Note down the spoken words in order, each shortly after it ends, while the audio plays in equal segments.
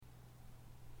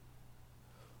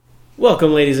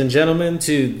Welcome, ladies and gentlemen,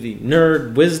 to the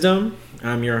Nerd Wisdom.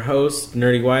 I'm your host,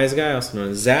 Nerdy Wise Guy, also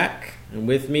known as Zach. And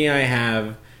with me, I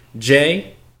have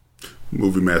Jay.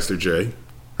 Movie Master Jay.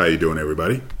 How you doing,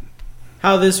 everybody?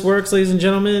 How this works, ladies and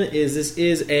gentlemen, is this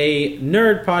is a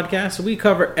nerd podcast. So we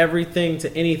cover everything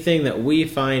to anything that we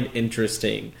find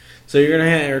interesting. So you're going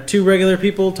to have two regular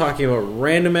people talking about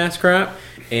random ass crap.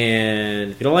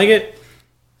 And if you don't like it,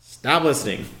 stop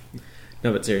listening.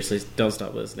 No, but seriously, don't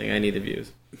stop listening. I need the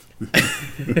views.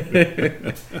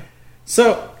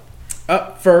 So,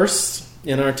 up first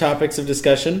in our topics of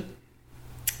discussion,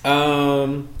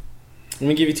 I'm going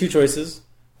to give you two choices.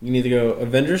 You can either go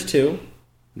Avengers 2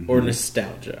 or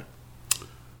nostalgia.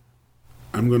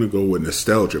 I'm going to go with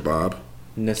nostalgia, Bob.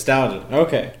 Nostalgia.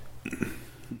 Okay.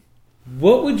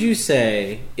 What would you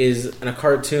say is a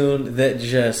cartoon that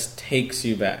just takes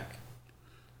you back?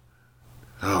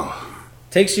 Oh.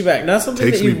 Takes you back. Not something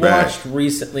that you watched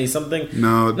recently. Something.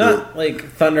 No. Not like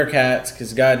Thundercats,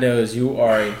 because God knows you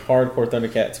are a hardcore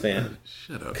Thundercats fan.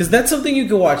 Shut up. Because that's something you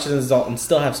can watch as an adult and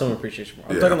still have some appreciation for.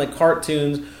 I'm talking like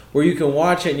cartoons where you can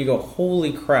watch it and you go,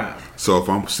 holy crap. So if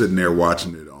I'm sitting there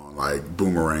watching it on like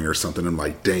Boomerang or something, I'm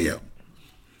like, damn.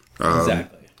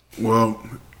 Exactly. Well,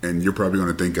 and you're probably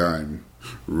going to think I'm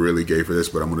really gay for this,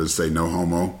 but I'm going to say no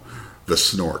homo. The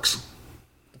Snorks.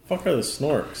 The fuck are the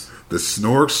Snorks? The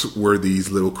Snorks were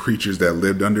these little creatures that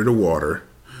lived under the water,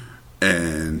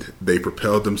 and they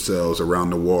propelled themselves around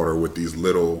the water with these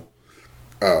little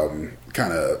kind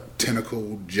of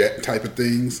tentacle jet type of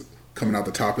things coming out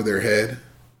the top of their head.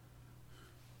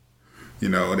 You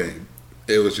know,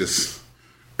 it was just,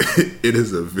 it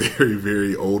is a very,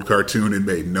 very old cartoon. It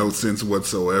made no sense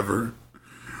whatsoever,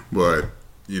 but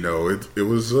you know, it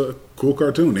was a cool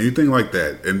cartoon. Anything like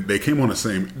that, and they came on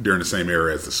during the same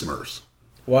era as the Smurfs.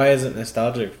 Why is it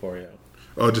nostalgic for you?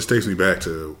 Oh, it just takes me back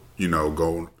to, you know,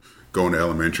 going to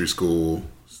elementary school,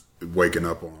 waking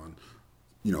up on,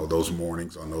 you know, those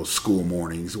mornings, on those school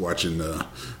mornings, watching the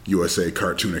USA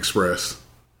Cartoon Express.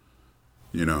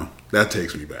 You know, that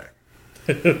takes me back.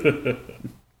 The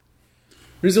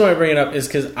reason why I bring it up is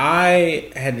because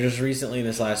I had just recently,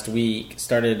 this last week,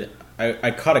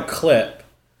 I caught a clip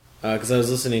because I was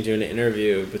listening to an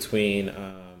interview between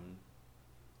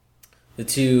the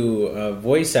two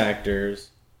voice actors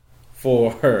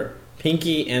for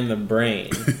Pinky and the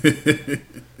Brain.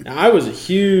 Now, I was a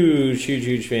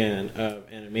huge fan of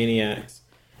Animaniacs,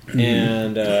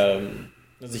 and I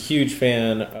was a huge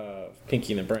fan of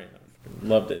Pinky and the Brain. I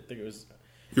loved it. I think it was.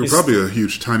 You were probably a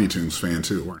huge Tiny Toons fan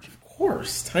too, weren't you? Of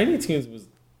course, Tiny Toons was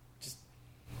just.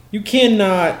 You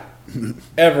cannot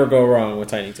ever go wrong with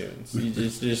Tiny Toons. You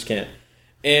just can't.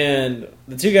 And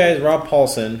the two guys, Rob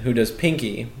Paulsen, who does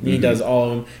Pinky, he does all of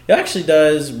them. He actually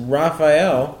does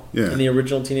Raphael in the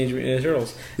original Teenage Mutant Ninja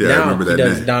Turtles. Yeah, now I remember that he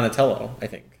does name. Donatello, I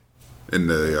think. In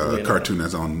the cartoon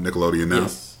that's on Nickelodeon now.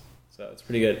 Yes. So it's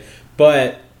pretty good.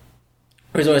 But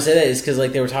the reason why I say that is because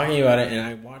like, they were talking about it, and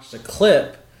I watched a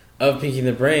clip of Pinky and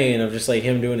the Brain of just like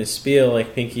him doing his spiel,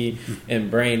 like Pinky and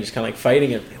Brain just kind of like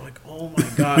fighting it. I'm like, oh my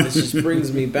god, this just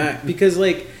brings me back. Because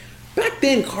like, back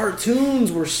then,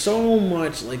 cartoons were so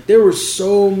much, like, there were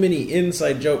so many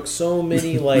inside jokes, so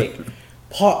many, like,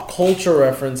 pop culture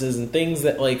references and things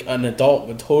that, like, an adult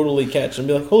would totally catch and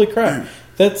be like, holy crap,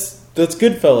 that's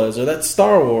Goodfellas, or that's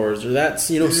Star Wars, or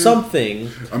that's, you know, something.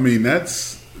 I mean,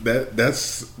 that's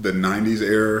the 90s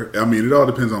era. I mean, it all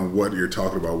depends on what you're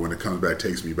talking about when it comes back,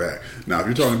 takes me back. Now, if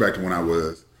you're talking back to when I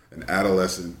was an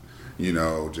adolescent, you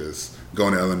know, just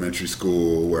going to elementary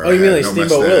school where I had no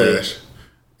mustache.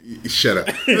 Shut up.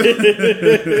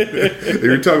 If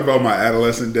you're talking about my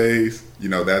adolescent days, you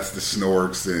know, that's the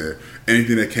Snorks and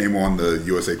anything that came on the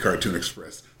USA Cartoon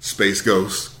Express. Space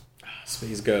Ghost.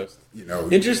 Space Ghost. You know,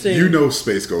 interesting. You know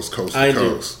Space Ghost coast to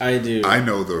coast. I do. I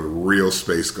know the real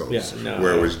Space Ghost. Yeah, no,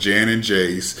 where it was Jan and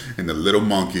Jace and the little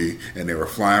monkey, and they were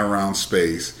flying around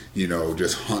space, you know,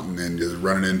 just hunting and just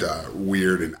running into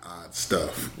weird and odd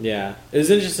stuff. Yeah. It was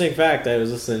an interesting fact. I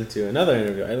was listening to another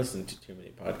interview. I listened to too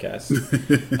many podcasts.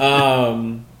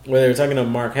 Where they were talking to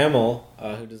Mark Hamill,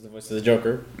 who does the voice of the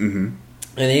Joker. Mm-hmm.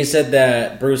 And he said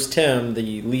that Bruce Timm,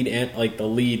 the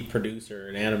lead producer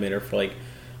and animator for like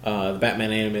the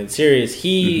Batman animated series,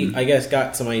 he I guess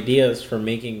got some ideas for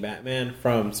making Batman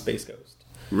from Space Ghost.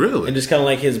 Really? And just kind of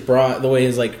like his the way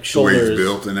his like shoulders, the way he's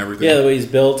built and everything. Yeah, the way he's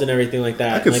built and everything like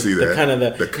that. I can like, see that. The kind of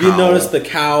the cowl, you notice the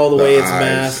cowl, the way it's eyes.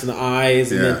 masked, and the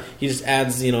eyes, and then he just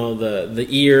adds, you know, the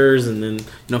ears, and then, you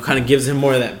know, kind of gives him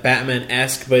more of that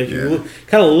Batman-esque. But if you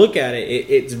kind of look at it,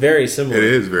 it's very similar. It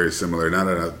is very similar. Now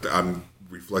that I'm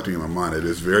reflecting in my mind, it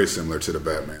is very similar to the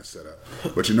Batman setup.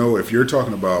 But you know, if you're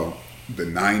talking about the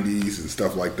 90s and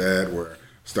stuff like that, where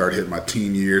start hitting my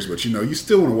teen years. But you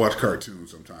still want to watch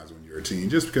cartoons sometimes when you're a teen,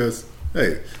 just because.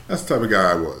 Hey, that's the type of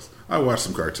guy I was. I watched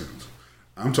some cartoons.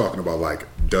 I'm talking about like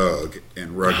Doug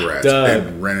and Rugrats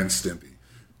and Ren and Stimpy.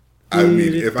 I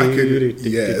mean, if I could,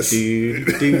 yes.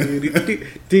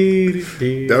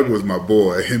 Doug was my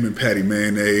boy. Him and Patty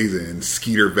Mayonnaise and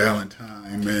Skeeter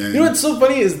Valentine, man. You know what's so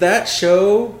funny is that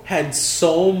show had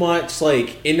so much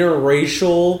like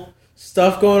interracial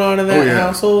stuff going on in that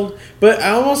household, but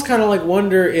I almost kind of like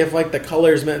wonder if like the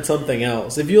colors meant something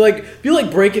else. If you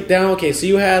break it down, okay, so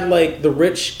you had like the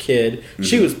rich kid,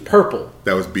 she was purple.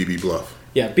 That was BB Bluff.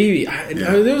 Yeah, BB.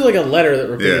 There was like a letter that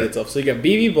repeated itself. So you got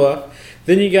BB Bluff.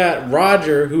 Then you got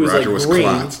Roger, who was green.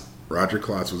 Klotz. Roger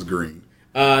Klotz was green.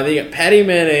 Then you got Patty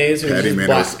Mayonnaise, who was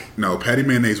black. No, Patty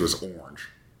Mayonnaise was orange.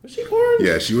 Was she orange?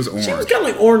 Yeah, she was orange. She was kind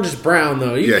of like orange brown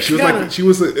though. She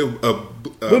was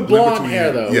with blonde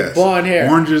hair though. Yes, blonde hair.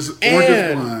 Orange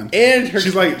blonde. And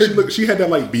she had that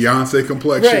like Beyonce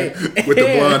complexion with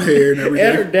the blonde hair and everything.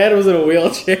 And her dad was in a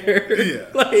wheelchair. Yeah,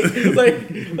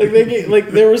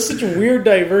 there was such weird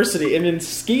diversity. And then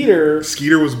Skeeter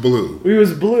was blue. He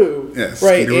was blue. Yes,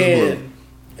 right. Skeeter was blue.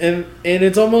 And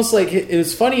it's almost like it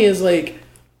was funny is like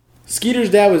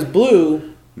Skeeter's dad was blue.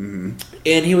 Mm-hmm.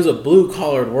 And he was a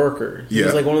blue-collared worker. He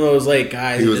was like one of those like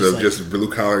guys. He was just a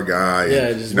blue-collar guy.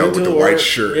 Yeah, just with the white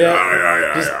shirt.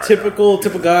 Yeah, typical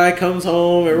guy comes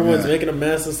home. Everyone's making a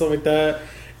mess and stuff like that.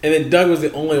 And then Doug was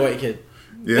the only white kid.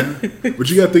 Yeah, but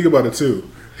you got to think about it too.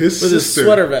 His sister, his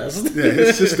sweater vest.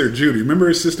 His sister Judy. Remember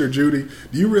his sister Judy?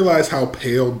 Do you realize how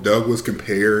pale Doug was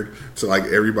compared to like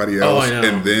everybody else? Oh, I know.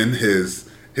 And then his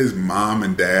mom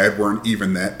and dad weren't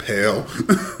even that pale.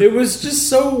 It was just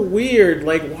so weird.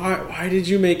 Like, why did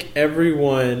you make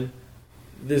everyone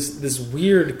this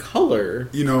weird color?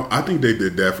 I think they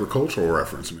did that for cultural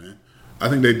reference, man. I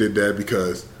think they did that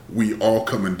because we all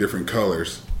come in different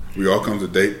colors. We all come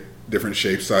to different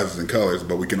shapes, sizes, and colors,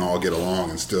 but we can all get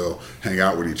along and still hang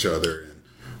out with each other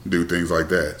and do things like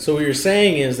that. So what you're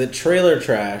saying is that trailer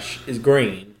trash is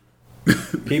green.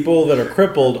 People that are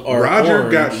crippled are Roger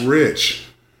orange. got rich.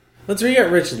 That's where he got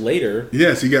rich later.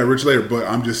 Yes, he got rich later, but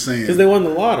I'm just saying because they won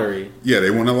the lottery. Yeah, they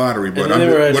won the lottery, but I'm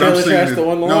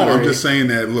just saying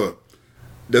that look,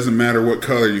 doesn't matter what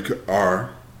color you are,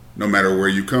 no matter where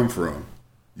you come from,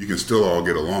 you can still all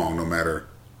get along, no matter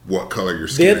what color your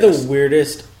skin is. They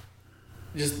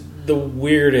had the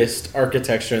weirdest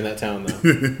architecture in that town, though.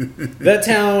 That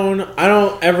town, I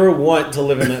don't ever want to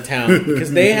live in that town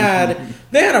because they had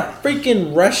a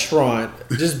freaking restaurant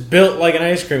just built like an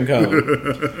ice cream cone,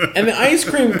 and the ice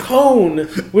cream cone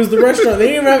was the restaurant. They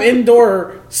didn't even have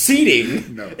indoor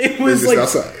seating. No, it was like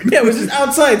outside. Yeah, it was just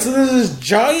outside. So there's this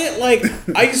giant like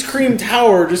ice cream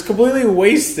tower just completely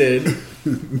wasted.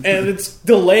 And it's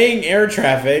delaying air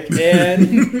traffic, and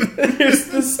there's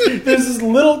this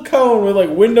little cone with like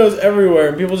windows everywhere,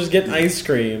 and people just getting ice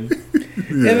cream. Yeah.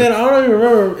 And then I don't even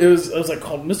remember it was like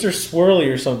called Mr.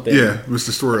 Swirly or something. Yeah,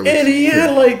 Mr. Swirly. And he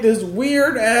had like this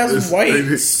weird ass white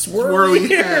swirly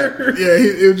hair. Yeah,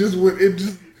 it just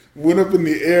went up in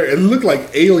the air. It looked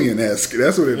like alien-esque.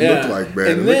 That's what it looked like,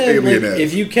 man. And then like,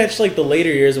 if you catch like the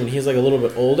later years when he's like a little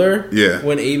bit older,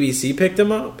 when ABC picked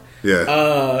him up.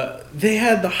 Yeah. They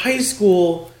had the high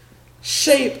school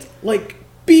shaped like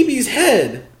BB's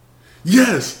head.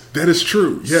 Yes, that is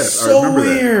true. Yes, so I remember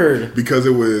weird. That. Because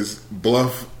it was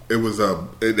Bluff. It was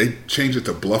they changed it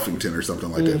to Bluffington or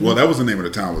something like that. Well, that was the name of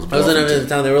the town. That was the name of the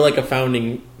town. They were like a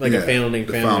founding family.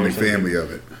 The founding family of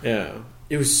it. Yeah,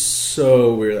 it was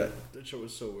so weird. That show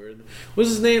was so weird. What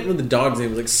was his name? The dog's name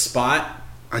was like Spot.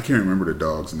 I can't remember the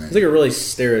dog's name. It's like a really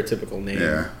stereotypical name.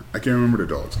 Yeah, I can't remember the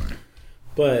dog's name.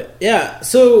 But yeah,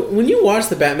 so when you watch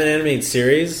the Batman animated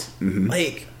series,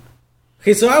 like,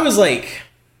 okay, so I was like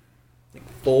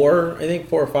 4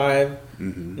 or 5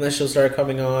 when that show started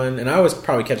coming on, and I was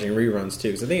probably catching reruns too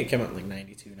because I think it came out in like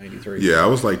 92, 93. Yeah, I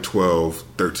was like 12,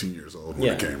 13 years old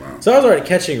when it came out. So I was already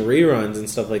catching reruns and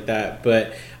stuff like that,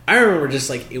 but I remember just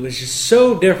like it was just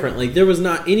so different. Like there was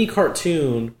not any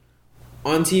cartoon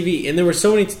on TV, and there were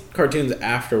so many cartoons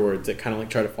afterwards that kind of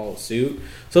like try to follow suit.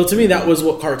 So to me, that was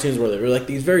what cartoons were. They were like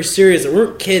these very serious, that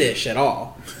weren't kiddish at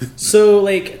all. So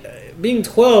like being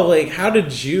 12, like how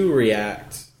did you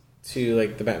react to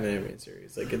like the Batman animated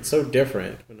series? Like it's so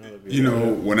different.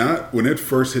 When it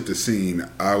first hit the scene,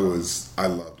 I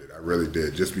loved it. I really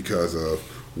did, just because of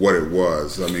what it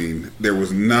was. I mean, there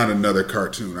was not another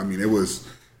cartoon. I mean,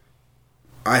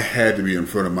 I had to be in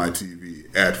front of my TV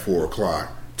at 4:00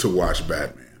 to watch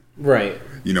Batman. Right.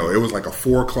 It was like a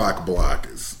 4:00 block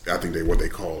is I think what they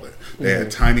called it. They had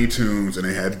Tiny Toons and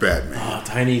they had Batman. Oh,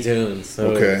 Tiny Toons.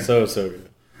 So good.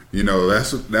 You know,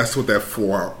 that's what that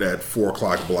 4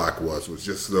 o'clock block was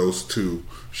just those two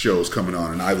shows coming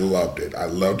on, and I loved it. I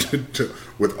loved it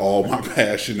with all my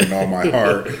passion and all my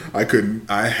heart.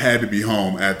 I had to be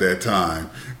home at that time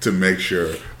to make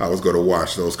sure I was going to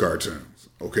watch those cartoons.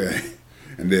 Okay,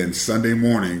 and then Sunday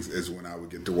mornings is when I would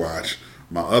get to watch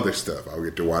my other stuff. I would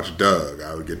get to watch Doug.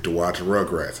 I would get to watch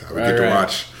Rugrats. I would get to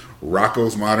watch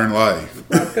Rocko's Modern Life.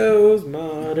 Rocko's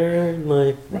Modern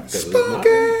Life.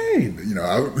 Spunky! You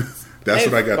know, that's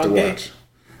what I got to watch.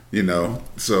 You know,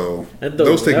 so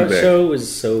those take me back. That show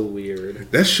was so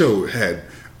weird. That show had...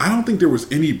 I don't think there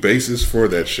was any basis for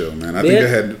that show, man. I think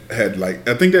it had like...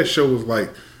 I think that show was like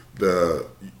the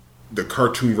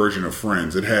cartoon version of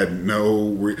Friends. It had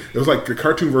no... It was like the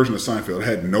cartoon version of Seinfeld. It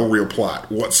had no real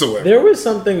plot whatsoever. There was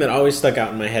something that always stuck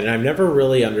out in my head, and I've never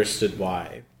really understood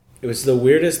why. It was the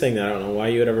weirdest thing that I don't know why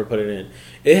you would ever put it in.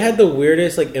 It had the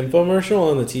weirdest like infomercial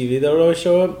on the TV that would always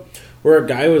show up, where a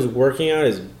guy was working out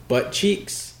his butt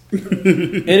cheeks,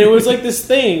 and it was like this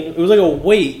thing. It was like a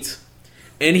weight,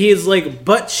 and his like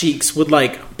butt cheeks would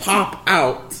like pop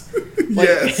out. Like,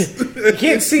 yes, you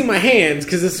can't see my hands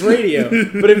because it's radio.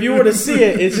 But if you were to see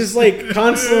it, it's just like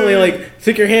constantly like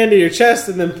stick your hand to your chest,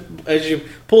 and then as you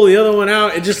pull the other one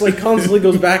out, it just like constantly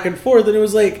goes back and forth. And it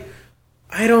was like.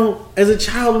 As a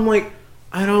child, I'm like,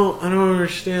 I don't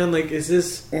understand. Like, why is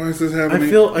this happening?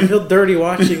 I feel dirty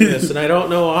watching this, and I don't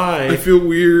know why. I feel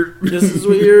weird. This is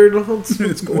weird.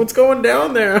 What's going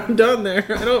down there? I'm done there.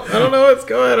 I don't know what's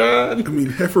going on. I mean,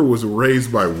 Heifer was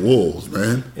raised by wolves,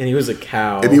 man. And he was a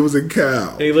cow. And he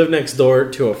lived next door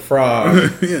to a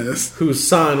frog. Yes. Whose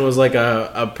son was like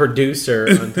a producer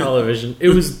on television. It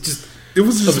was just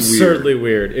absurdly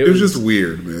weird. It was just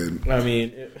weird, man. I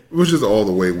mean... It was just all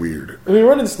the way weird. I mean,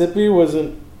 Ren and Stimpy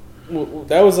wasn't...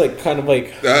 That was like kind of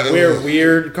like where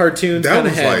weird cartoons kind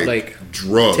of had like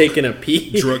drug taking a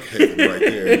pee. Drug heaven right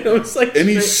there. It was like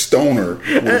any stoner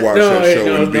would watch that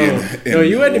show and be in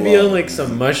you had to be on like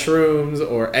some mushrooms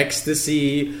or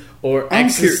ecstasy or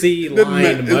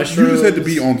ecstasy-lined mushrooms. You just had to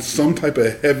be on some type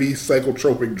of heavy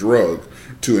psychotropic drug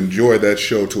to enjoy that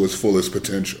show to its fullest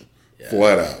potential. Yeah.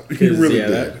 Flat out. You really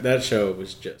did. That show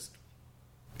was just...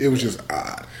 It was just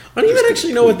odd. I don't even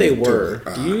actually know what they were.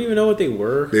 Do you even know what they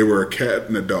were? They were a cat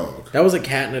and a dog. That was a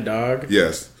cat and a dog?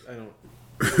 Yes. I don't...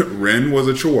 Ren was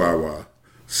a chihuahua.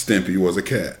 Stimpy was a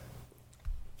cat.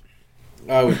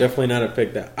 I would definitely not have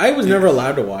picked that. I was never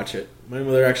allowed to watch it. My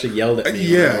mother actually yelled at me.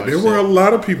 Yeah, there were a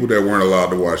lot of people that weren't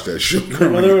allowed to watch that show. My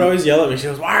mother would always yell at me. She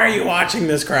goes, "Why are you watching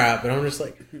this crap?" And I'm just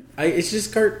like, it's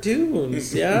just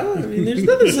cartoons. Yeah? I mean, there's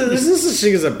no such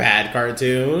thing as a bad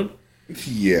cartoon.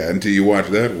 Yeah, until you watch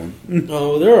that one.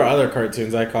 Oh, there were other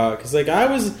cartoons I caught because, like, I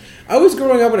was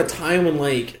growing up at a time when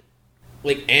like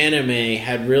anime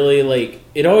had really like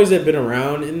it always had been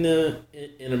around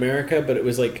in America, but it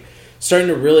was like starting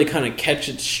to really kind of catch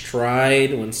its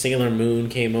stride when Sailor Moon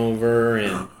came over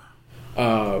and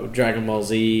Dragon Ball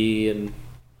Z and.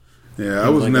 Yeah, I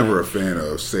was never a fan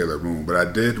of Sailor Moon, but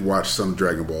I did watch some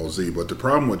Dragon Ball Z. But the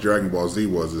problem with Dragon Ball Z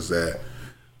is that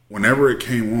whenever it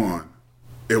came on.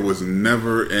 It was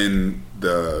never in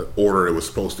the order it was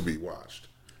supposed to be watched.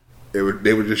 They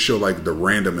would just show like the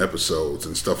random episodes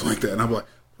and stuff like that, and I'm like,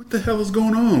 "What the hell is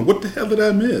going on? What the hell did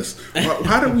I miss?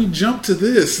 How did we jump to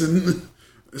this?" And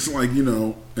it's like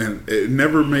and it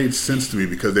never made sense to me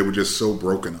because they were just so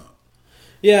broken up.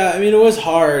 Yeah, I mean, it was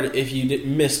hard if you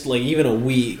missed like even a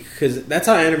week because that's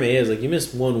how anime is. Like you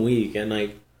missed 1 week and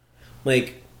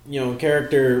like.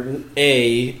 Character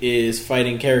A is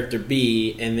fighting character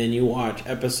B, and then you watch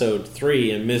episode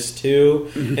 3 and miss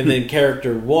 2, and then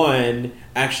character 1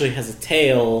 actually has a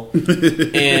tail,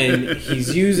 and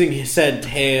he's using his said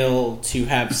tail to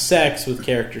have sex with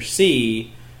character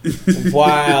C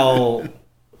while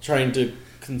trying to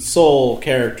console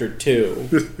character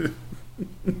 2.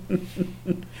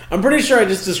 I'm pretty sure I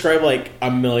just described like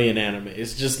a million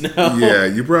animes just now. Yeah,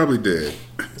 you probably did.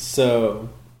 So...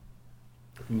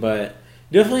 But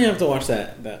definitely have to watch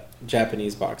that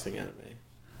Japanese boxing anime.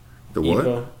 The what?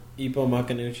 Ippo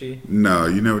Makanuchi. No,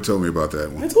 you never told me about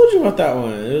that one. I told you about that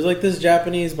one. It was like this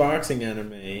Japanese boxing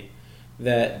anime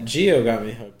that Gio got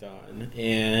me hooked on.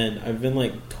 And I've been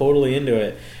like totally into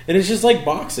it. And it's just like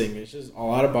boxing. It's just a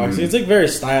lot of boxing. It's like very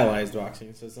stylized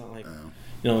boxing. So it's not like,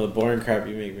 the boring crap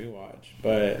you make me watch.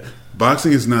 But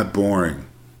boxing is not boring.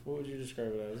 What would you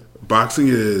describe it as? Boxing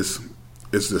is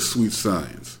the sweet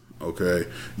science. Okay,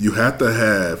 you have to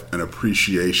have an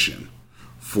appreciation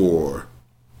for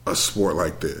a sport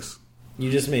like this. You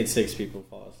just made 6 people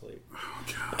fall asleep. Oh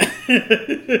God!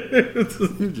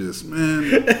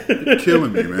 You're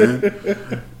killing me,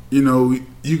 man.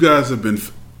 You guys have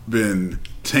been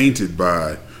tainted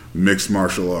by mixed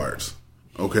martial arts.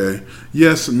 Okay?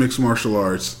 Yes, mixed martial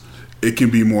arts, it can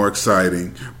be more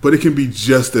exciting, but it can be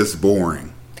just as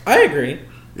boring. I agree.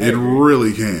 It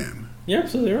really can. You're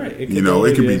absolutely right. It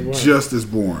can be just as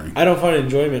boring. I don't find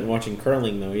enjoyment watching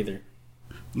curling, though, either.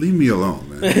 Leave me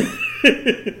alone, man.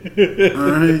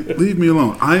 Alright? Leave me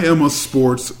alone. I am a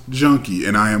sports junkie,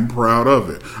 and I am proud of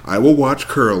it. I will watch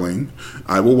curling.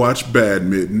 I will watch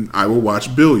badminton. I will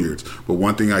watch billiards. But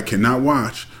one thing I cannot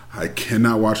watch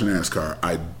NASCAR.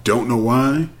 I don't know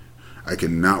why. I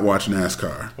cannot watch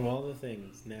NASCAR. Of all the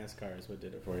things, NASCAR is what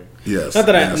did it for you. Yes. Not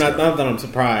that I'm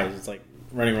surprised. It's like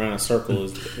running around a circle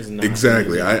is not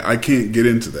exactly. I can't get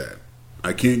into that.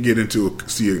 I can't get into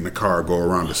seeing the car go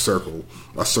around a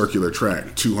circular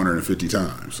track 250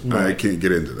 times. Right. I can't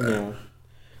get into that. No.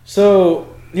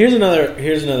 So here's another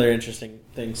interesting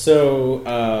thing. So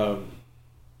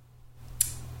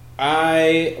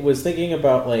I was thinking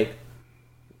about like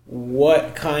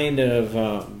what kind of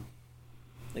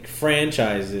like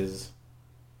franchises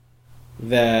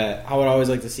that I would always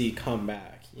like to see come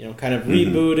back. You know, kind of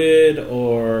rebooted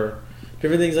or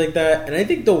different things like that. And I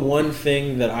think the one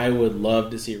thing that I would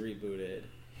love to see rebooted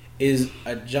is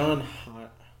a John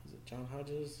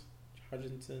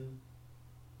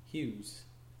Hughes.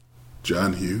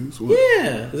 John Hughes? What?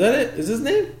 Yeah. Is that it? Is his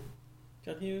name?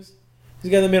 John Hughes? He's the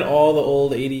guy that made all the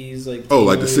old 80s like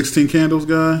like the 16 Candles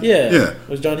guy? Yeah. Yeah.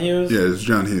 Was John Hughes? Yeah, it's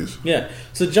John Hughes. Yeah.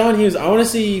 So John Hughes, I want to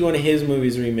see one of his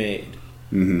movies remade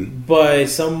by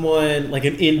someone like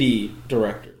an indie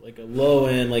director, like a low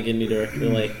end like indie director,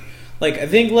 like I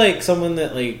think like someone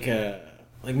that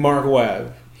like Mark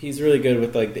Webb. He's really good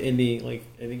with like the indie. Like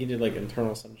I think he did like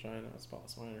Eternal Sunshine. That's Paul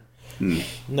Swiner.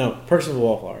 No, Perks of the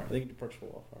Wallflower. I think he did Perks of the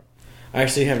Wallflower. I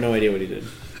actually have no idea what he did.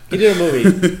 He did a movie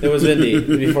that was indie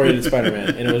before he did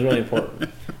Spider-Man, and it was really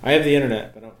important. I have the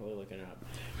internet, but I'm probably looking it up.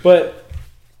 But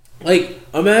like,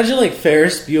 imagine like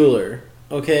Ferris Bueller.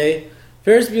 Okay,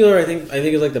 Ferris Bueller. I think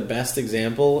is like the best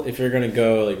example if you're gonna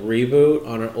go like reboot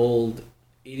on an old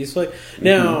 80s flick.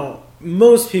 Now,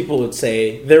 most people would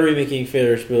say they're remaking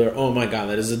Ferris Bueller. Oh my god,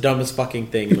 that is the dumbest fucking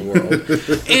thing in the world.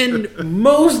 And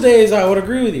most days I would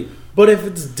agree with you. But if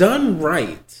it's done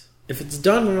right,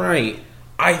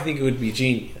 I think it would be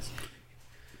genius.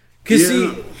 Because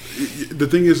the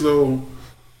thing is though,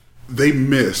 they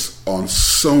miss on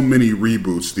so many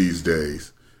reboots these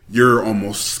days. You're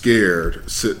almost scared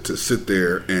to sit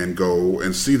there and go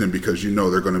and see them because you know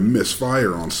they're going to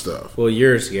misfire on stuff. Well,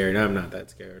 you're scared. I'm not that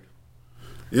scared.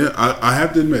 Yeah, I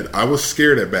have to admit, I was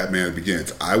scared at Batman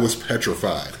Begins. I was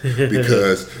petrified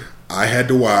because I had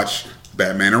to watch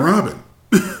Batman and Robin.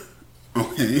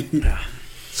 Okay,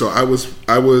 so I was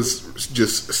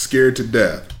just scared to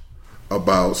death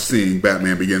about seeing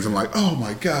Batman Begins. I'm like, oh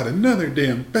my god, another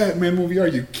damn Batman movie? Are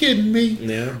you kidding me?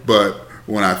 Yeah. But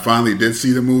when I finally did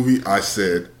see the movie, I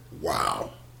said,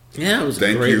 wow. Yeah, it was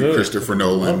Thank a great you, movie. Christopher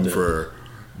Nolan, for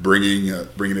bringing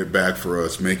it back for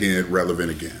us, making it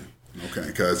relevant again. Okay,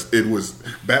 because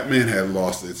Batman had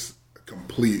lost its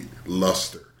complete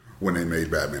luster when they made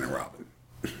Batman and Robin.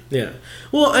 Yeah.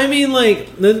 Well, I mean,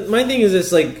 like, my thing is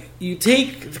this, like, you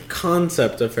take the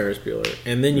concept of Ferris Bueller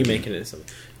and then you make it into something.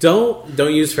 Don't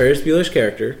use Ferris Bueller's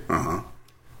character.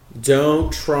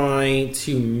 Don't try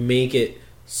to make it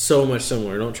so much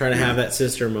similar. Don't try to have that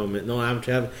sister moment. Don't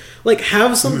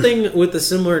have something with the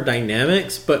similar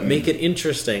dynamics, but make it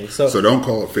interesting. So don't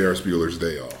call it Ferris Bueller's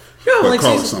Day Off. No, but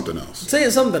call it something else. Say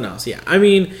it something else. Yeah. I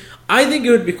mean, I think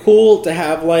it would be cool to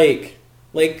have it'd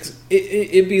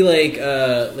be like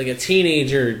a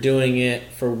teenager doing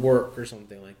it for work or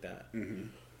something like that.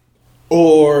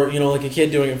 Or, like a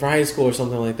kid doing it for high school or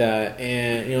something like that.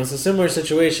 And, it's a similar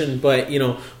situation, but,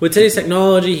 with today's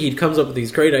technology, he comes up with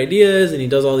these great ideas and he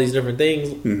does all these different things.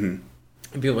 And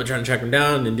people are trying to track him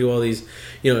down and do all these,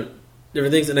 different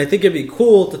things. And I think it'd be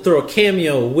cool to throw a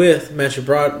cameo with Matthew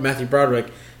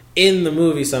Broderick in the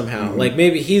movie somehow. Like,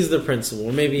 maybe he's the principal,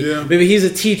 or maybe he's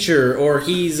a teacher, or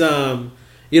he's,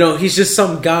 he's just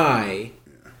some guy.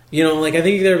 I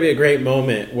think there would be a great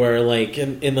moment where,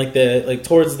 in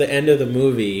towards the end of the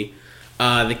movie,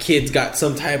 the kid's got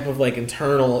some type of,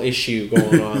 internal issue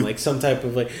going on. Some type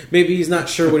of, maybe he's not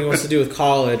sure what he wants to do with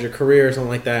college or career or something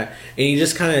like that. And he's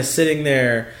just kind of sitting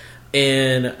there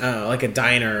in, a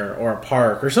diner or a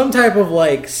park or some type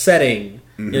of, setting.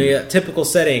 Typical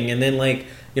setting. And then,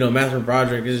 Matthew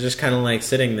Broderick is just kind of,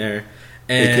 sitting there.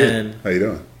 And hey, kid. How you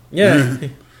doing? Yeah.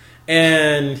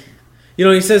 And...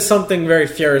 he says something very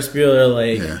Ferris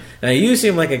Bueller now you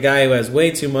seem like a guy who has way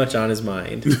too much on his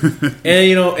mind. And,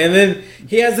 and then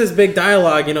he has this big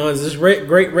dialogue, it's this great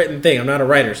written thing. I'm not a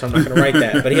writer, so I'm not going to write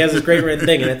that. But he has this great written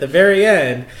thing. And at the very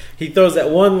end, he throws that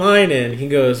one line in. He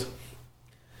goes,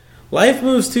 life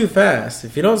moves too fast.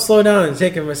 If you don't slow down and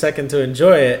take him a second to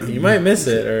enjoy it, you might miss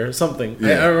it or something.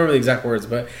 Yeah. I don't remember the exact words,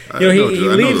 but he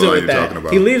leaves it with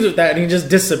that. He leaves with that, and he just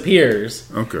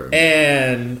disappears. Okay.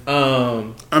 And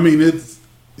I mean, it's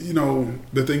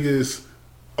the thing is,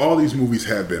 all these movies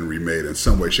have been remade in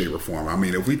some way, shape, or form. I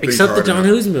mean, if we think except the hard John enough,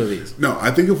 Hughes movies. No,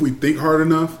 I think if we think hard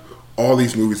enough, all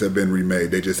these movies have been remade.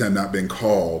 They just have not been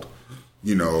called,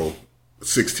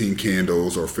 16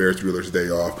 Candles or Ferris Bueller's Day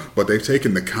Off, but they've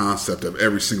taken the concept of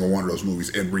every single one of those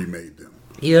movies and remade them.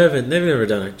 They've never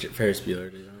done a Ferris Bueller,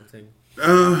 I don't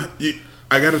think.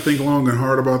 I got to think long and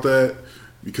hard about that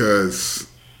because,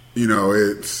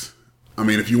 it's, I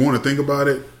mean, if you want to think about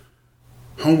it,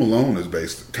 Home Alone is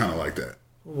based kind of like that.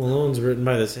 Home Alone's written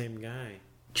by the same guy.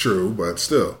 True, but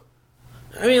still.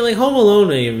 I mean, like, Home Alone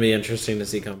would even be interesting to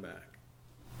see come back.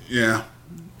 Yeah.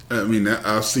 I mean,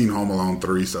 I've seen Home Alone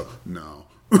 3, so no.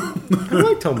 I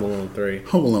liked Home Alone 3.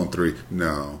 Home Alone 3,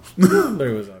 no. Home Alone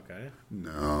 3 was okay.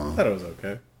 No. I thought it was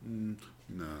okay.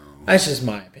 No. That's just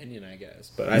my opinion, I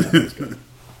guess, but I thought it was good.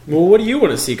 Well, what do you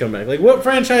want to see come back? Like, what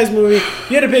franchise movie?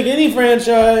 If you had to pick any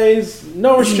franchise,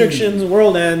 no restrictions,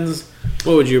 world ends,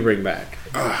 what would you bring back?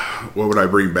 What would I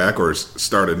bring back or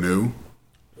start anew?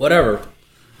 Whatever.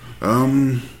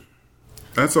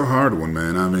 That's a hard one,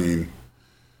 man. I mean,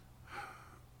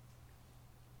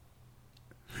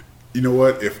 you know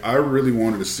what? If I really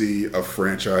wanted to see a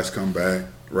franchise come back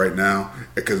right now,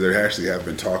 because there actually have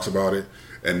been talks about it,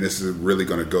 and this is really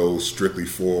going to go strictly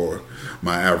for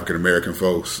my African American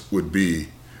folks, would be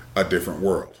A Different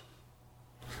World.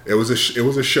 It was a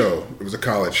show. It was a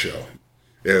college show.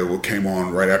 It came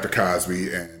on right after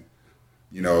Cosby, and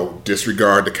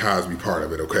disregard the Cosby part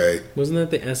of it. Okay? Wasn't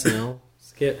that the SNL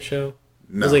skit show?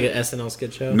 No. It was like an SNL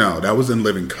skit show. No, that was In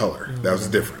Living Color. That was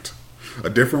different. A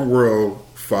Different World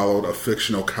followed a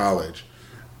fictional college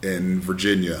in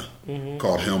Virginia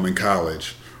called Hillman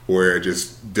College, where it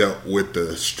just dealt with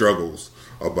the struggles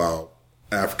about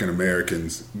African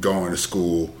Americans going to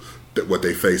school, what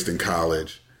they faced in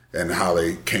college, and how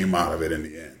they came out of it in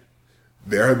the end.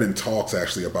 There have been talks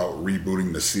actually about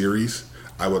rebooting the series.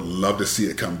 I would love to see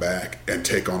it come back and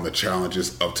take on the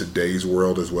challenges of today's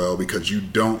world as well, because you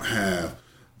don't have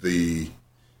the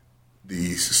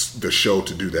show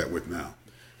to do that with now.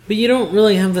 But you don't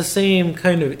really have the same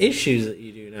kind of issues that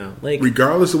you do now. Like,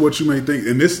 regardless of what you may think,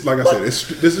 and this, like I said,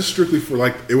 this is strictly for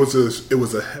it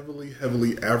was a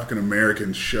heavily African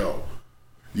American show.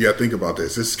 You got to think about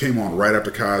this. This came on right after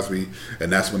Cosby,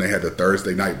 and that's when they had the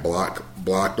Thursday night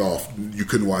blocked off. You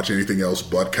couldn't watch anything else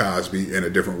but Cosby and A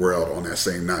Different World on that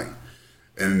same night.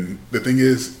 And the thing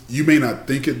is, you may not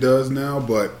think it does now,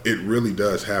 but it really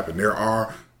does happen. There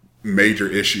are major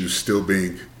issues still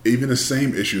being, even the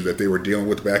same issues that they were dealing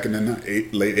with back in the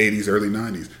late 80s, early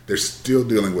 90s. They're still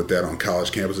dealing with that on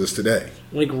college campuses today.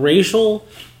 Like racial,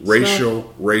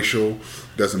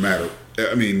 doesn't matter.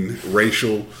 I mean,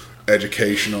 racial,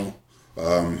 educational,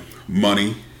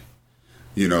 money,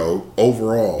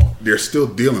 overall, they're still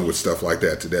dealing with stuff like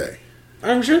that today.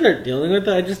 I'm sure they're dealing with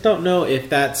it. I just don't know if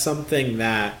that's something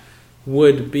that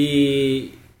would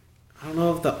be. I don't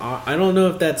know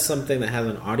if that's something that has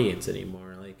an audience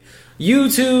anymore. Like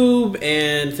YouTube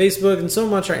and Facebook and so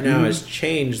much right now has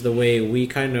changed the way we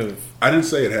kind of. I didn't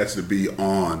say it has to be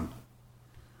on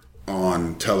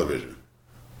television.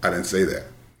 I didn't say that,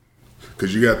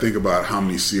 because you got to think about how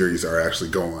many series are actually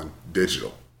going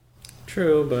digital.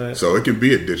 True, but so it can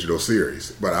be a digital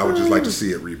series, but I would just like to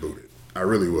see it rebooted. I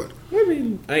really would. I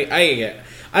mean, I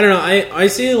don't know. I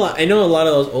see a lot. I know a lot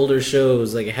of those older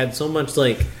shows, like, it had so much,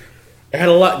 like, it had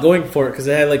a lot going for it because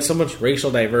it had, like, so much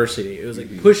racial diversity. It was,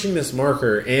 like, pushing this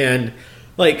marker, and,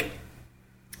 like,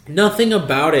 nothing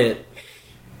about it,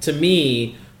 to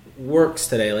me, works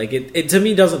today. Like, it to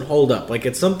me doesn't hold up. Like,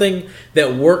 it's something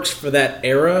that works for that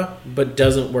era, but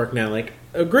doesn't work now. Like,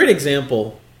 a great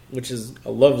example, which is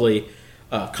a lovely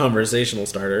conversational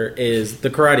starter, is The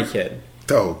Karate Kid.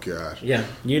 Oh, gosh. Yeah,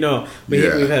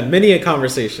 we've had many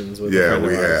conversations with we have.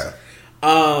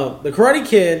 The Karate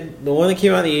Kid, the one that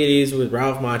came out in the 80s with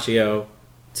Ralph Macchio,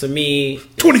 to me...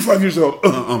 25 years old.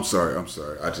 I'm sorry.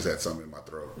 I just had something in my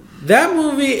throat. That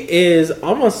movie is,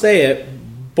 I'm going to say it,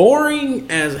 boring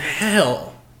as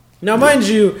hell. Now, mind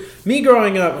you, me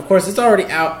growing up, of course, it's already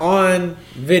out on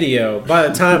video by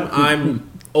the time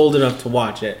I'm old enough to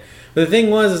watch it. But the thing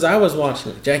was, I was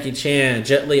watching Jackie Chan,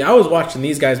 Jet Li. I was watching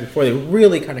these guys before they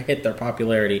really kind of hit their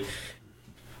popularity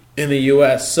in the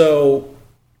U.S. So,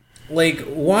 like,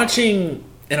 watching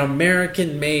an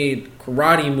American-made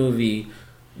karate movie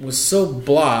was so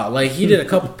blah. Like, he did a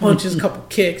couple punches, a couple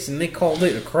kicks, and they called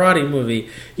it a karate movie.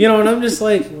 And I'm just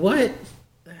like, what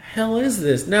the hell is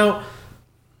this? Now,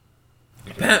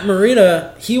 Pat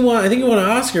Morita, I think he won an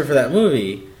Oscar for that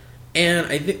movie, and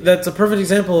I think that's a perfect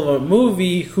example of a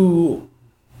movie who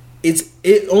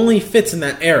it only fits in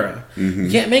that era. You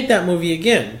can't make that movie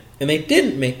again, and they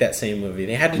didn't make that same movie.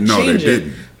 They had to change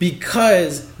it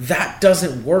because that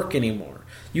doesn't work anymore.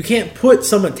 You can't put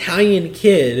some Italian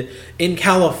kid in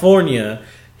California,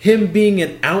 him being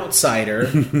an outsider,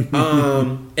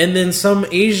 and then some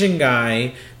Asian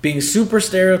guy being super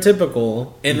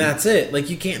stereotypical, and that's it. Like,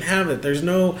 you can't have it. There's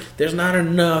not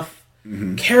enough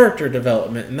character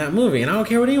development in that movie, and I don't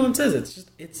care what anyone says.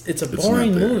 It's a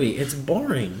boring movie. It's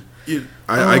boring.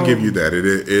 I give you that.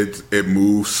 It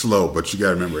moves slow, but you got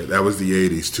to remember that was the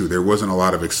 '80s too. There wasn't a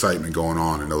lot of excitement going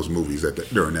on in those movies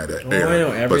during that era. I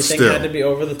know everything had to be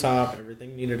over the top.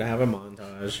 Everything needed to have a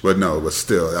montage. But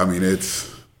still, I mean,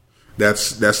 that's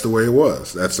the way it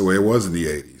was. That's the way it was in the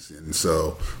 '80s, and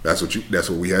so that's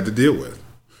what we had to deal with.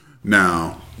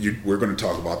 Now we're going to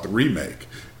talk about the remake.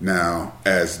 Now,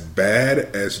 as bad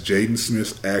as Jaden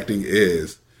Smith's acting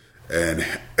is, and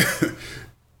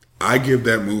I give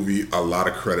that movie a lot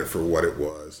of credit for what it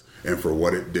was and for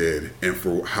what it did and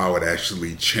for how it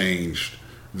actually changed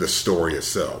the story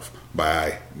itself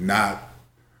by not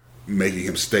making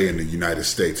him stay in the United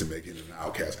States and making him an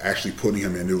outcast, actually putting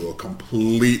him into a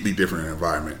completely different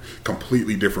environment,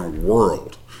 completely different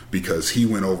world, because he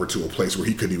went over to a place where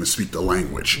he couldn't even speak the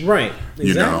language. Right,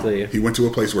 exactly. You know, he went to a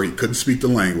place where he couldn't speak the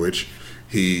language.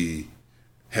 He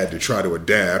had to try to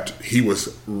adapt. He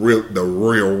was the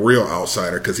real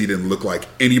outsider because he didn't look like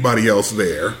anybody else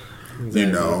there. Exactly. You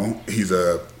know, he's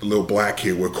a little black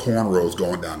kid with cornrows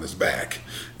going down his back.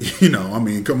 You know, I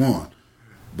mean, come on.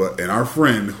 And our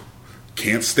friend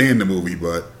can't stand the movie,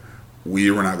 but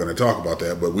we were not going to talk about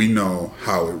that. But we know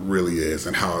how it really is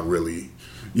and how it really,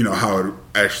 how it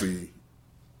actually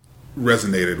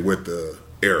resonated with the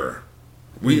era.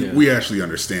 We actually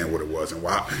understand what it was and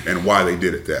why they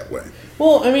did it that way.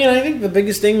 Well, I mean, I think the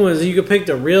biggest thing was you could pick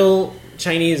a real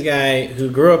Chinese guy who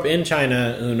grew up in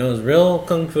China, who knows real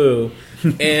kung fu,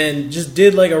 and just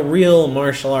did like a real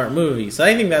martial art movie. So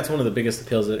I think that's one of the biggest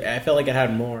appeals. I felt like it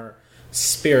had more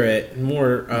spirit,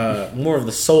 more of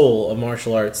the soul of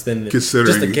martial arts than just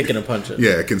a kick and a punch.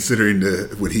 Yeah, considering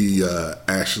when he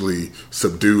actually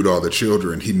subdued all the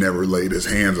children, he never laid his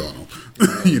hands on them.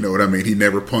 You know what I mean? He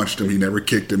never punched him, he never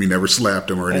kicked him, he never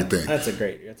slapped him or anything. That's a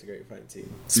great fight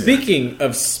scene. Speaking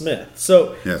of Smith,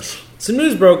 so yes, some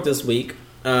news broke this week.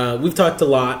 We've talked a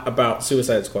lot about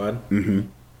Suicide Squad. Mm-hmm.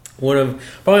 One of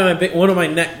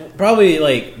my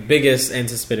biggest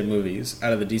anticipated movies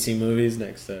out of the DC movies,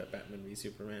 next to Batman v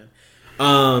Superman.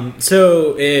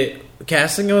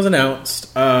 Casting was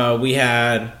announced. We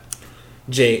had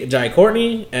Jai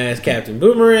Courtney as Captain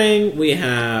Boomerang. We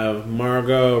have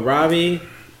Margot Robbie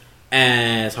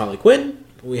as Harley Quinn.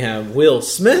 We have Will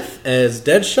Smith as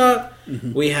Deadshot.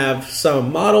 Mm-hmm. We have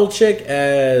some model chick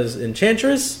as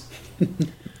Enchantress.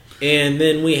 And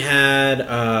then we had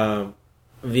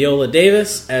Viola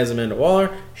Davis as Amanda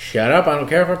Waller. Shut up, I don't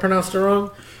care if I pronounced it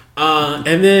wrong.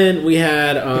 And then we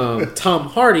had Tom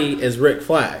Hardy as Rick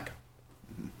Flag.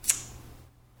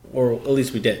 Or at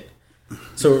least we did.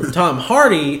 So Tom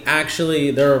Hardy,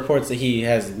 actually, there are reports that he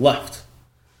has left.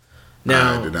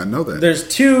 Now, I did not know that. There's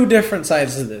two different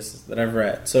sides to this that I've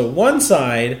read. So one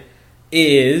side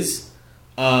is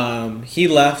he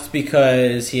left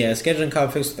because he has scheduling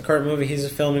conflicts with the current movie he's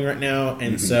filming right now,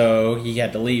 and so he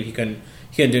had to leave. He couldn't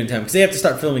do it in time because they have to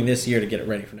start filming this year to get it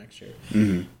ready for next year.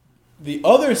 Mm-hmm. The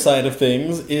other side of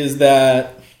things is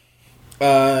that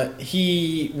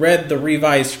he read the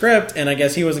revised script, and I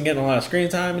guess he wasn't getting a lot of screen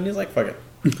time, and he's like, fuck it.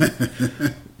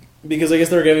 Because I guess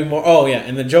they were giving more... Oh, yeah,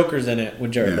 and the Joker's in it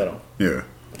with Jared Leto. Yeah.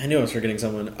 I knew I was forgetting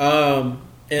someone. And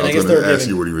I was going to ask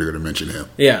you when you were going to mention him.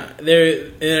 Yeah.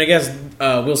 And I guess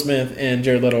Will Smith and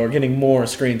Jared Leto are getting more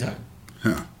screen time.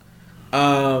 Huh.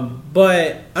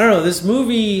 But, I don't know, this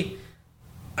movie,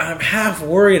 I'm half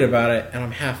worried about it, and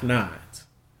I'm half not.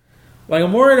 Like,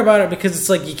 I'm worried about it because it's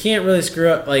like you can't really screw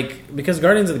up, like, because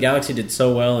Guardians of the Galaxy did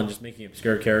so well in just making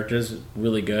obscure characters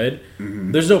really good.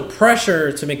 Mm-hmm. There's no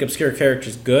pressure to make obscure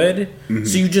characters good,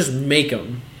 so you just make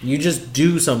them. You just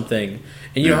do something,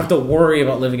 and you don't have to worry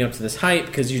about living up to this hype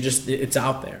because it's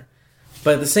out there.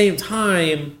 But at the same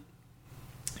time,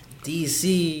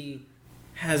 DC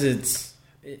has its...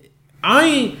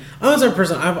 I'm a type of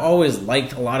person, I've always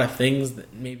liked a lot of things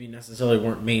that maybe necessarily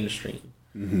weren't mainstream.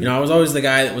 Mm-hmm. I was always the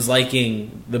guy that was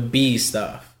liking the B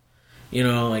stuff.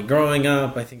 Like growing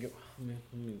up, I think... let me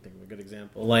think of a good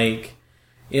example. Like,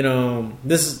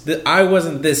 I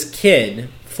wasn't this kid,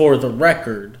 for the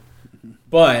record,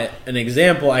 but an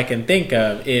example I can think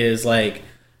of is like,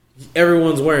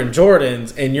 everyone's wearing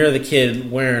Jordans and you're the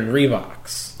kid wearing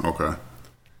Reeboks. Okay.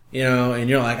 You know, and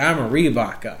you're like, I'm a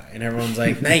Reebok guy. And everyone's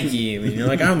like, Nike. And you're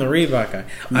like, I'm the Reebok guy.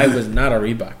 I was not a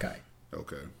Reebok guy.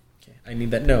 Okay. I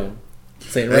need that known.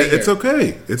 Say it right It's here.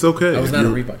 okay. It's okay. I was not a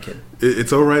Reebok kid.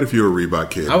 It's all right if you're a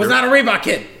Reebok kid. I was not a Reebok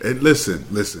kid. And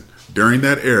listen. During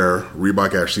that era,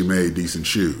 Reebok actually made decent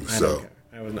shoes.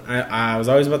 I was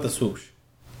always about the swoosh.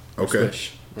 Okay.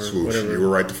 Swoosh. Whatever. You were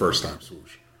right the first time.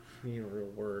 Swoosh. Real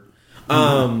word.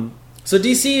 So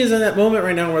DC is in that moment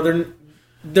right now where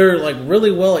they're like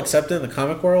really well accepted in the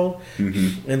comic world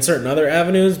and certain other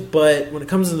avenues, but when it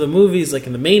comes to the movies, like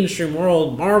in the mainstream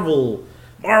world, Marvel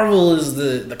is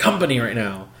the company right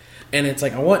now. And it's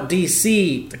like, I want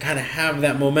DC to kind of have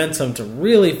that momentum to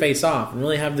really face off and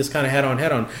really have this kind of head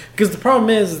on. Because the problem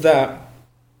is that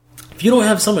if you don't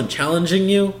have someone challenging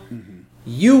you,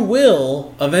 you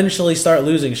will eventually start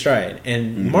losing stride.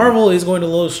 And Marvel is going to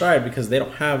lose stride because they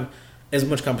don't have as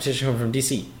much competition coming from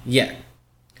DC yet.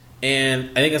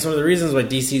 And I think that's one of the reasons why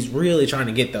DC's really trying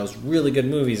to get those really good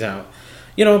movies out.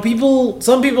 You know,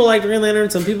 some people liked Green Lantern,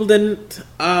 some people didn't.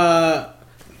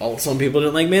 Some people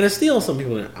didn't like Man of Steel, some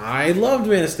people didn't. I loved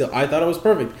Man of Steel. I thought it was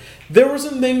perfect. There were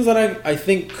some things that I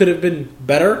think could have been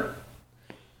better,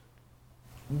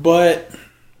 but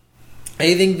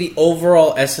I think the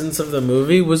overall essence of the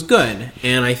movie was good,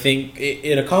 and I think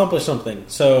it accomplished something.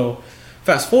 So,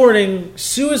 fast forwarding,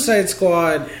 Suicide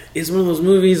Squad is one of those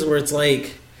movies where it's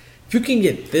like, if you can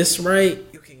get this right,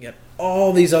 you can get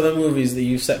all these other movies that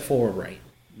you set forward right.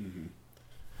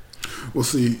 Well,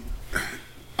 see,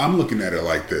 I'm looking at it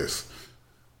like this.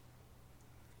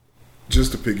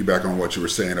 Just to piggyback on what you were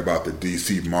saying about the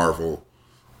DC Marvel,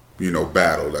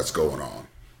 battle that's going on.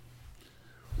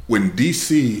 When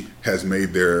DC has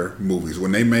made their movies,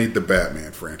 when they made the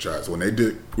Batman franchise, when they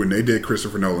did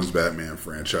Christopher Nolan's Batman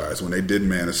franchise, when they did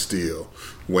Man of Steel,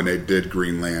 when they did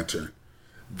Green Lantern,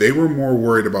 they were more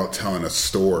worried about telling a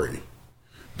story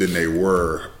than they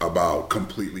were about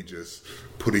completely just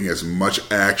putting as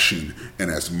much action and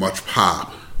as much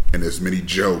pop and as many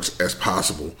jokes as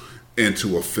possible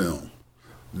into a film.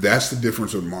 That's the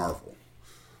difference with Marvel.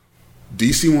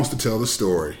 DC wants to tell the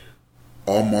story.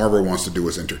 All Marvel wants to do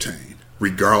is entertain,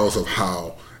 regardless of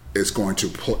how it's going to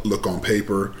look on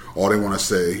paper. All they want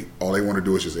to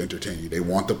do is just entertain you. They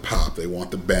want the pop, they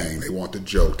want the bang, they want the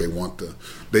joke, they want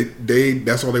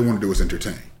that's all they want to do is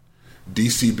entertain.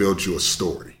 DC builds you a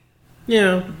story.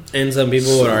 Yeah, and some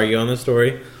people would argue on the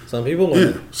story. Some people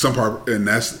wouldn't. Yeah, some part, and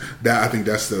that. I think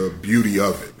that's the beauty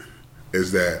of it,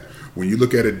 is that when you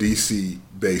look at a DC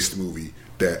based movie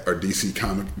or DC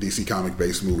comic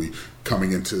based movie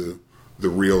coming into the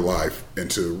real life,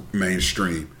 into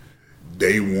mainstream,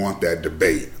 they want that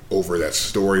debate over that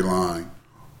storyline,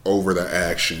 over the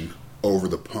action, over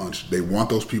the punch. They want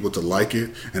those people to like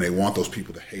it, and they want those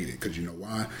people to hate it. Because you know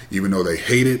why? Even though they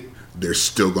hate it, they're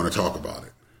still going to talk about it.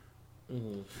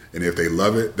 And if they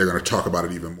love it, they're going to talk about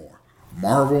it even more.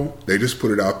 Marvel, they just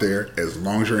put it out there. As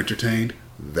long as you're entertained,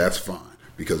 that's fine.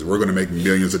 Because we're going to make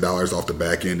millions of dollars off the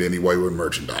back end anyway with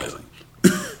merchandising.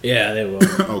 Yeah, they will.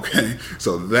 Okay?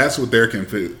 So that's what they're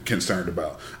concerned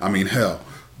about. I mean, hell,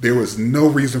 there was no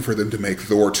reason for them to make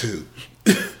Thor 2.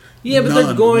 Yeah, but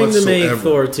they're going to make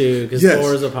Thor 2 because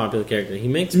Thor is a popular character. He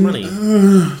makes money.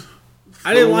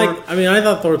 I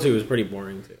thought Thor 2 was pretty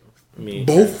boring too.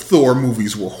 Both Thor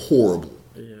movies were horrible.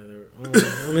 Yeah,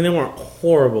 they weren't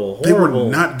horrible. They were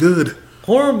not good.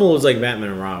 Horrible is like Batman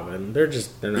and Robin. They're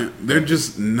not. They're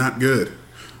just not good.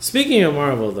 Speaking of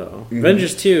Marvel, though,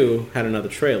 Avengers 2 had another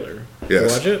trailer. Yes.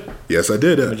 Did you watch it? Yes, I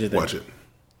did. What'd you think? Watch it.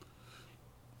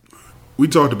 We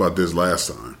talked about this last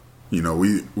time.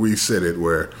 We said it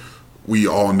where we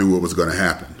all knew what was going to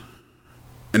happen.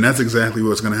 And that's exactly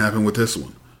what's going to happen with this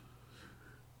one.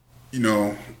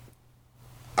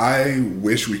 I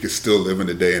wish we could still live in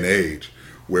a day and age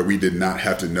where we did not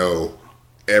have to know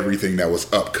everything that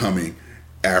was upcoming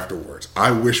afterwards.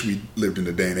 I wish we lived in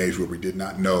a day and age where we did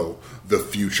not know the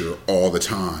future all the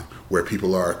time, where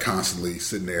people are constantly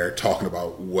sitting there talking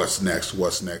about what's next.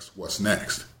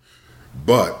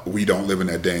 But we don't live in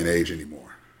that day and age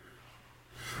anymore.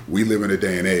 We live in a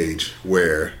day and age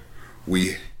where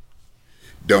we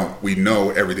know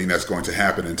everything that's going to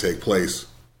happen and take place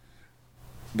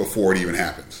before it even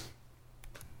happens.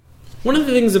 One of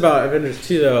the things about Avengers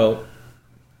 2, though,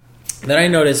 that I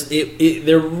noticed,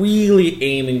 they're really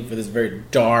aiming for this very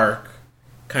dark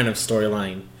kind of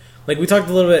storyline. Like, we talked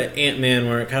a little bit at Ant-Man,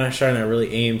 where it kind of trying to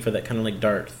really aim for that kind of, like,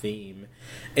 dark theme.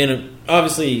 And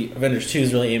obviously, Avengers 2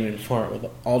 is really aiming for it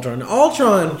with Ultron.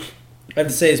 Ultron, I have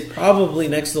to say, is probably,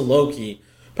 next to Loki,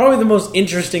 probably the most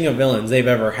interesting of villains they've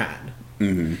ever had.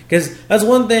 Because that's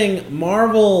one thing.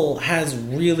 Marvel has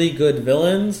really good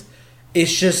villains.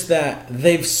 It's just that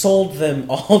they've sold them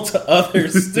all to other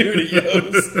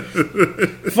studios.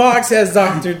 Fox has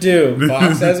Doctor Doom.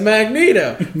 Fox has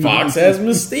Magneto. Fox has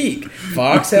Mystique.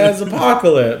 Fox has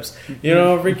Apocalypse. You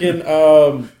know, freaking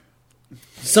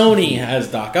Sony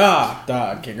has Doc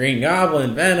Ock, Green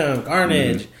Goblin, Venom,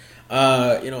 Carnage.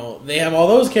 You know, they have all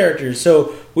those characters.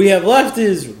 So we have left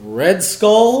is Red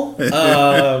Skull.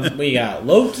 We got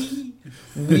Loki.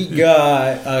 We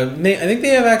got, I think they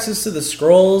have access to the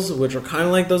Skrulls, which are kind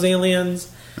of like those aliens.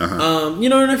 You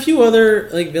know, and a few other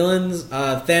like villains.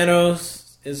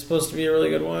 Thanos is supposed to be a really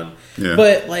good one. Yeah.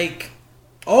 But like,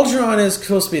 Ultron is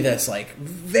supposed to be this like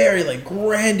very like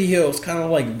grandiose kind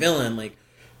of like villain, like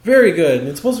very good. And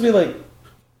it's supposed to be like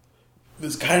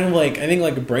this kind of like I think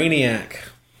like a Brainiac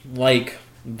like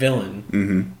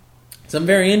villain. So I'm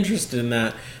very interested in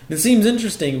that. It seems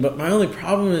interesting, but my only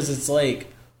problem is it's like.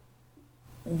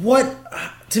 What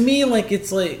to me like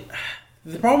it's like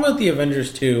the problem with the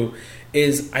Avengers 2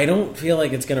 is I don't feel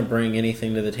like it's going to bring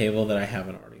anything to the table that I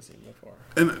haven't already seen before.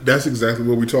 And that's exactly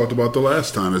what we talked about the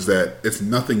last time is that it's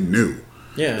nothing new.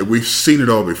 Yeah. We've seen it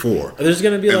all before. There's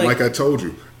going to be and like I told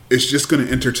you, it's just going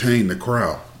to entertain the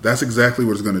crowd. That's exactly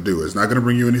what it's going to do. It's not going to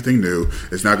bring you anything new.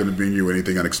 It's not going to bring you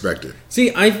anything unexpected.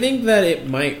 See, I think that it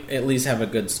might at least have a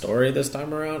good story this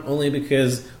time around only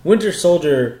because Winter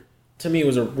Soldier to me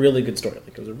was a really good story. Like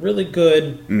it was a really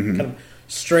good kind of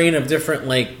strain of different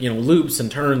like, you know, loops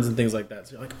and turns and things like that.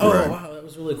 So you're like, oh wow, that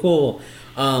was really cool.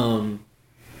 Oh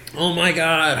my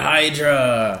god,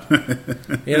 Hydra.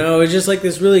 You know, it's just like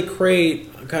this really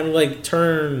great kind of like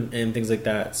turn and things like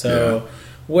that. So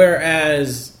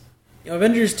whereas you know,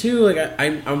 Avengers 2, like I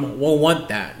want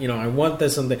that. You know, I want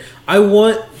this something. I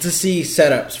want to see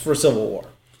setups for Civil War.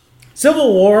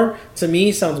 Civil War, to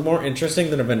me, sounds more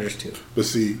interesting than Avengers 2. But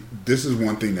see, this is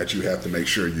one thing that you have to make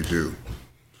sure you do.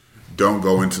 Don't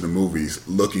go into the movies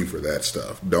looking for that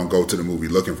stuff. Don't go to the movie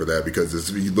looking for that because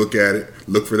if you look at it,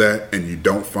 look for that, and you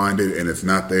don't find it and it's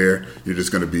not there, you're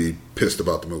just going to be pissed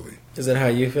about the movie. Is that how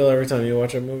you feel every time you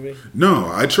watch a movie? No,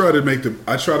 I try to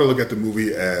look at the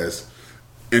movie as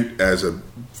a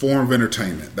form of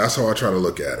entertainment. That's how I try to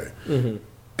look at it.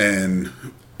 And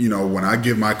you know, when I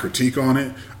give my critique on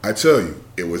it, I tell you,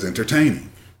 it was entertaining.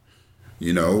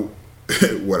 You know,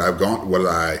 was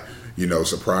I, you know,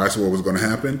 surprised what was going to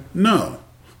happen? No,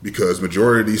 because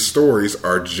majority of these stories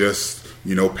are just,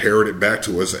 you know, parroted back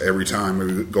to us every time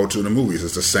we go to the movies.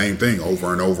 It's the same thing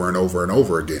over and over and over and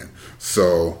over again.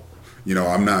 So, you know,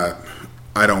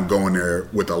 I don't go in there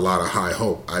with a lot of high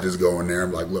hope. I just go in there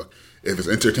and I'm like, look, if it's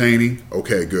entertaining,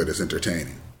 okay, good, it's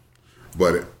entertaining.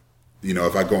 But you know,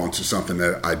 if I go into something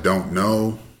that I don't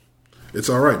know, it's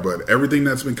all right. But everything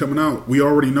that's been coming out, we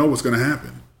already know what's going to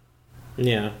happen.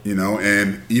 Yeah. You know,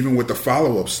 and even with the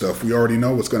follow-up stuff, we already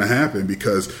know what's going to happen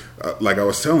because, like I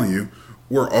was telling you,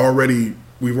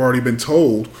 we've already been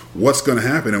told what's going to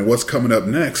happen and what's coming up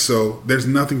next. So there's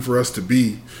nothing for us to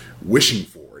be wishing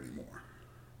for anymore.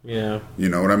 Yeah. You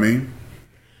know what I mean?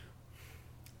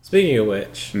 Speaking of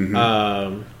which,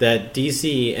 that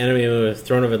DC animated movie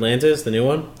Throne of Atlantis, the new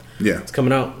one, yeah, it's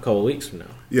coming out a couple weeks from now.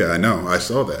 Yeah, I know. I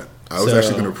saw that. I was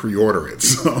actually going to pre-order it.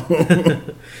 So,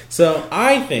 so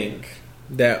I think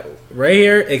that right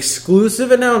here,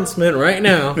 exclusive announcement right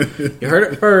now. You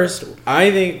heard it first. I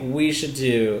think we should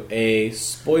do a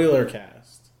spoiler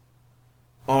cast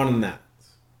on that.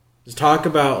 Just talk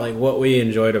about like what we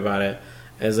enjoyed about it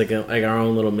as like our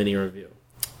own little mini review.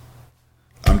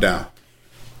 I'm down.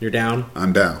 You're down?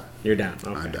 I'm down. You're down.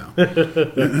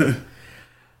 Okay.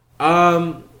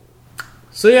 I'm down.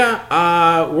 So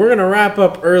yeah, we're gonna wrap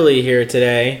up early here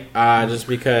today, just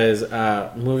because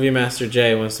Movie Master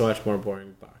Jay wants to watch more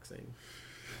boring boxing.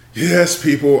 Yes,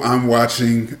 people, I'm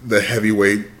watching the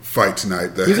heavyweight fight tonight.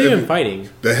 Who's even fighting?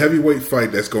 The heavyweight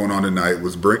fight that's going on tonight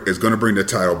is going to bring the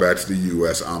title back to the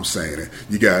U.S. I'm saying it.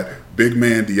 You got big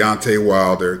man Deontay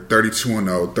Wilder,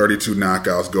 32-0, 32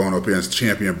 knockouts, going up against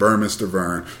champion Berman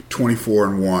Stavern,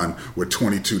 24-1 with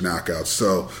 22 knockouts.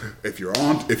 So if you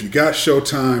got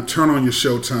Showtime, turn on your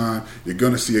Showtime. You're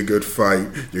going to see a good fight.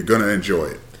 You're going to enjoy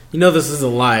it. You know this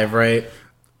isn't live, right?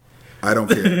 I don't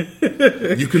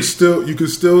care. You can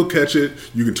still catch it.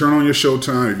 You can turn on your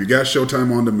Showtime. If you got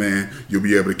Showtime on demand, you'll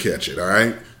be able to catch it. All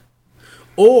right.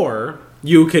 Or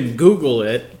you can Google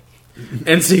it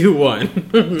and see who won.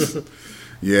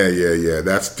 Yeah.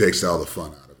 That takes all the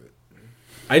fun out of it.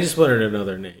 I just wanted to know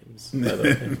their names. By the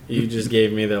way, you just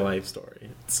gave me their life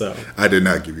story. So I did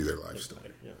not give you their life story.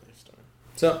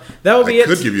 So that will be it.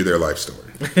 I could give you their life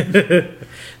story.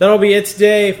 That'll be it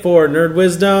today for Nerd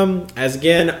Wisdom. As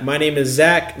again, my name is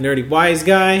Zach, Nerdy Wise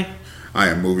Guy. I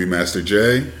am Movie Master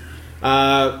J.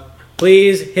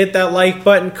 Please hit that like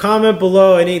button. Comment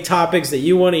below any topics that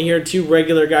you want to hear two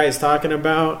regular guys talking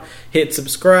about. Hit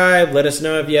subscribe. Let us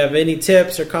know if you have any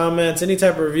tips or comments, any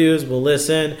type of reviews. We'll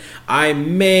listen. I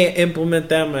may implement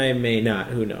them. I may not.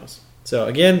 Who knows? So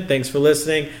again, thanks for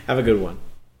listening. Have a good one.